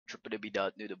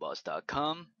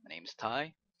www.newtoboss.com. My name is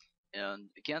Ty, and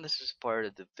again, this is part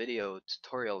of the video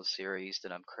tutorial series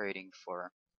that I'm creating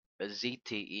for a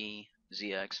ZTE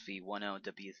ZXV10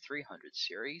 W300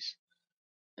 series.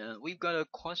 And we've got a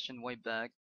question way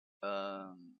back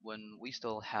when we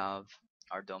still have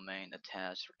our domain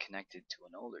attached or connected to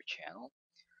an older channel.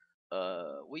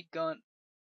 We got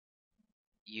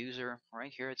user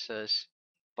right here. It says,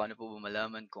 paano po ba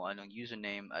malaman kung anong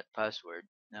username at password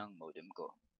ng modem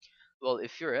ko? Well,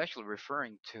 if you're actually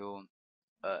referring to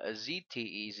a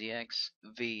ZTE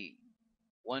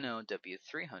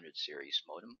ZXV10W300 series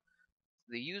modem,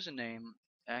 the username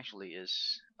actually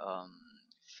is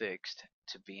fixed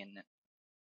to being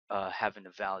having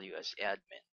a value as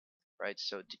admin, right?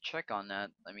 So to check on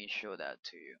that, let me show that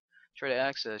to you. Try to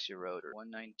access your router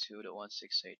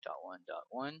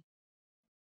 192.168.1.1.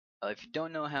 If you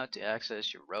don't know how to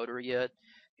access your router yet,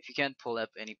 if you can't pull up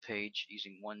any page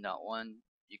using 1.1,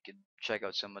 you could check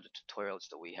out some of the tutorials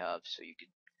that we have so you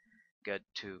could get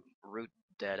to root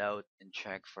that out and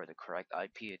check for the correct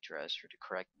IP address or the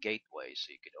correct gateway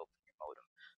so you could open your modem.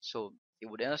 So it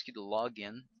would ask you to log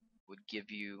in, would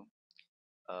give you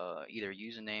either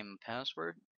username and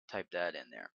password, type that in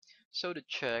there. So to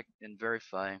check and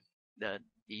verify that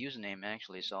the username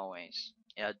actually is always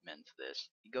admin for this,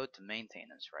 you go to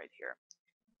maintenance right here.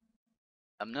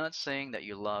 I'm not saying that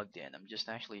you logged in, I'm just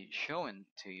actually showing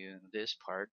to you this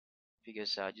part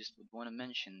because I just would want to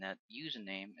mention that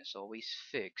username is always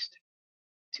fixed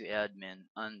to admin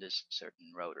on this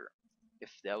certain router.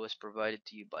 If that was provided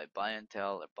to you by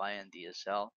BayanDSL or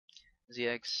BayanDSL,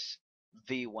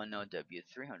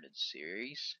 ZXV10W300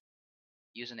 series,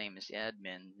 username is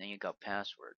admin, then you got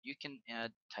password. You can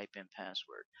type in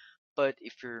password. But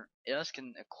if you're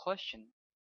asking a question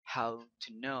how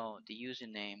to know the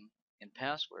username and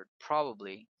password,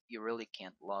 probably you really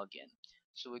can't log in.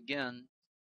 So again,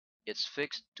 it's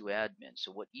fixed to admin.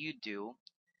 So what you do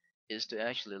is to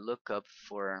actually look up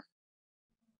for,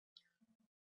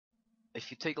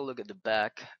 if you take a look at the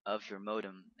back of your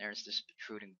modem, there's this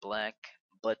protruding black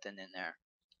button in there.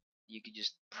 You could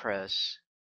just press,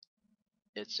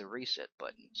 it's a reset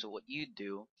button. So what you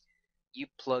do, you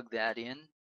plug that in,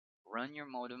 run your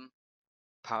modem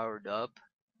powered up,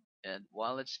 and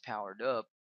while it's powered up,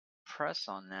 press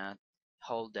on that,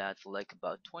 hold that for like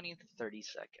about 20 to 30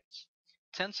 seconds.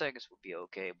 10 seconds would be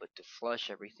okay, but to flush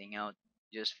everything out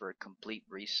just for a complete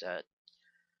reset,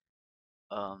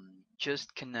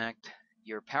 just connect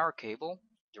your power cable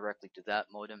directly to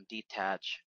that modem,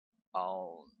 detach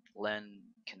all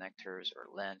LAN connectors or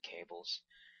LAN cables,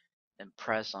 and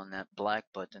press on that black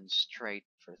button straight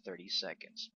for 30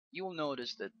 seconds. You will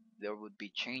notice that there would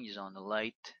be changes on the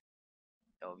light.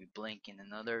 It will be blinking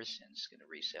and others, and it's going to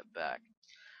reset back.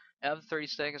 After 30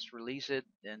 seconds, release it,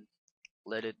 then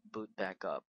let it boot back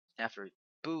up. After it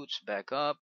boots back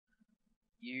up,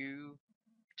 you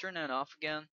turn that off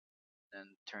again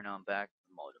and turn on back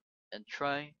the modem and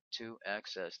try to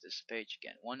access this page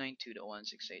again,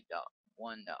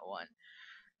 192.168.1.1.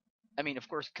 I mean, of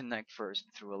course, connect first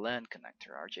through a LAN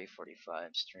connector,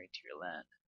 RJ45, straight to your LAN.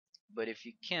 But if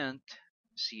you can't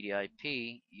see the IP,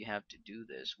 you have to do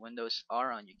this. Windows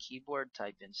R on your keyboard,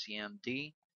 type in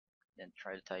CMD, then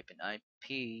try to type in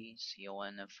IP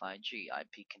CONFIG,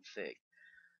 IP config.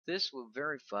 This will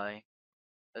verify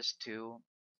as to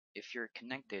if you're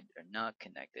connected or not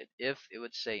connected. If it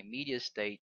would say media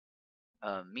state,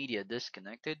 media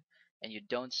disconnected, and you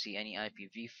don't see any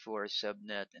IPv4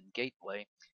 subnet and gateway,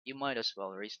 you might as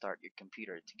well restart your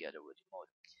computer together with your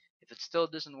modem. If it still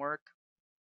doesn't work,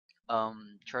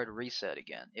 try to reset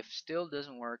again. If still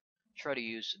doesn't work, try to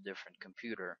use a different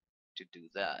computer to do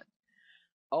that.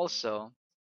 Also,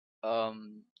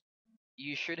 um,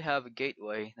 you should have a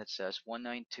gateway that says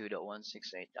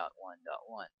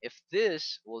 192.168.1.1. If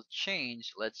this will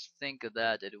change, let's think of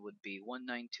that it would be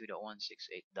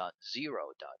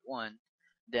 192.168.0.1,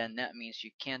 then that means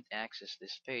you can't access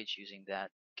this page using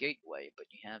that gateway,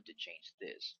 but you have to change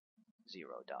this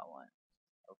 0.1.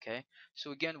 Okay,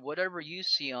 so again, whatever you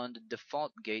see on the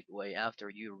default gateway after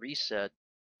you reset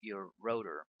your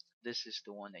router, this is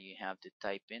the one that you have to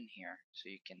type in here so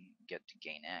you can get to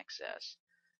gain access.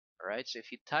 Alright, so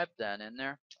if you type that in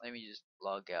there, let me just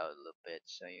log out a little bit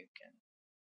so you can,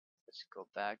 let's go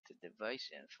back to device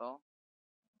info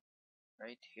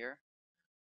right here.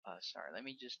 Sorry, let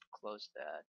me just close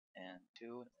that and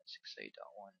do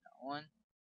 168.1.1.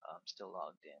 I'm still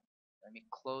logged in. Let me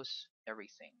close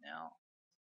everything now.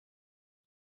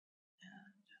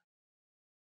 And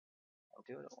I'll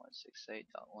go to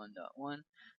 168.1.1.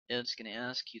 It's going to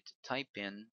ask you to type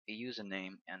in a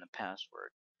username and a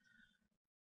password.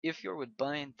 If you're with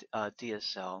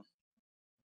BayanDSL,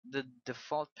 The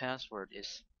default password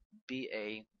is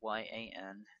BayanDSL,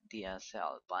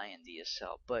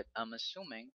 BayanDSL. But I'm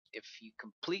assuming if you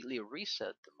completely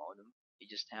reset the modem, you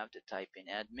just have to type in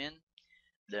admin.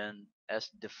 Then, as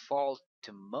default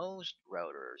to most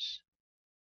routers,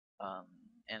 um,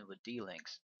 and with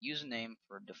D-Links, username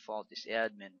for default is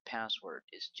admin, password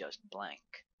is just blank.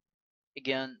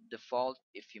 Again, default,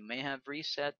 if you may have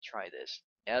reset, try this.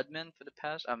 Admin for the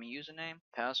username,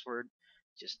 password,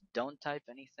 just don't type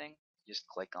anything, just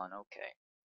click on OK,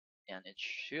 and it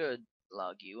should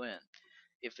log you in.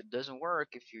 If it doesn't work,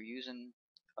 if you're using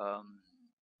um,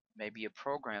 maybe a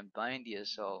program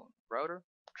BayanDSL router,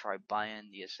 try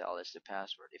BayanDSL as the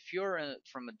password. If you're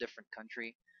from a different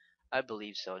country, I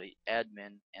believe so. The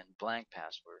admin and blank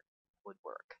password would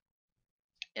work.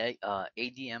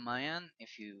 ADMIN,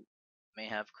 if you may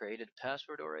have created a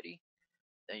password already,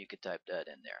 then you could type that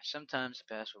in there. Sometimes the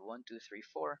password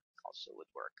 1234 also would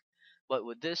work. But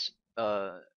with this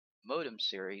modem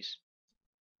series,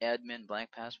 admin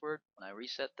blank password, when I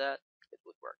reset that, it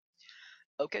would work.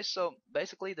 Okay, so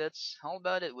basically that's all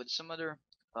about it with some other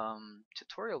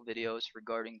tutorial videos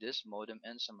regarding this modem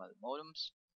and some other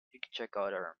modems. You can check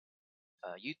out our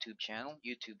YouTube channel,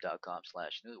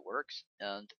 youtube.com/noodleworks,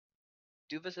 and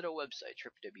do visit our website,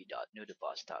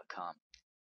 www.noodleboss.com.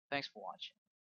 Thanks for watching.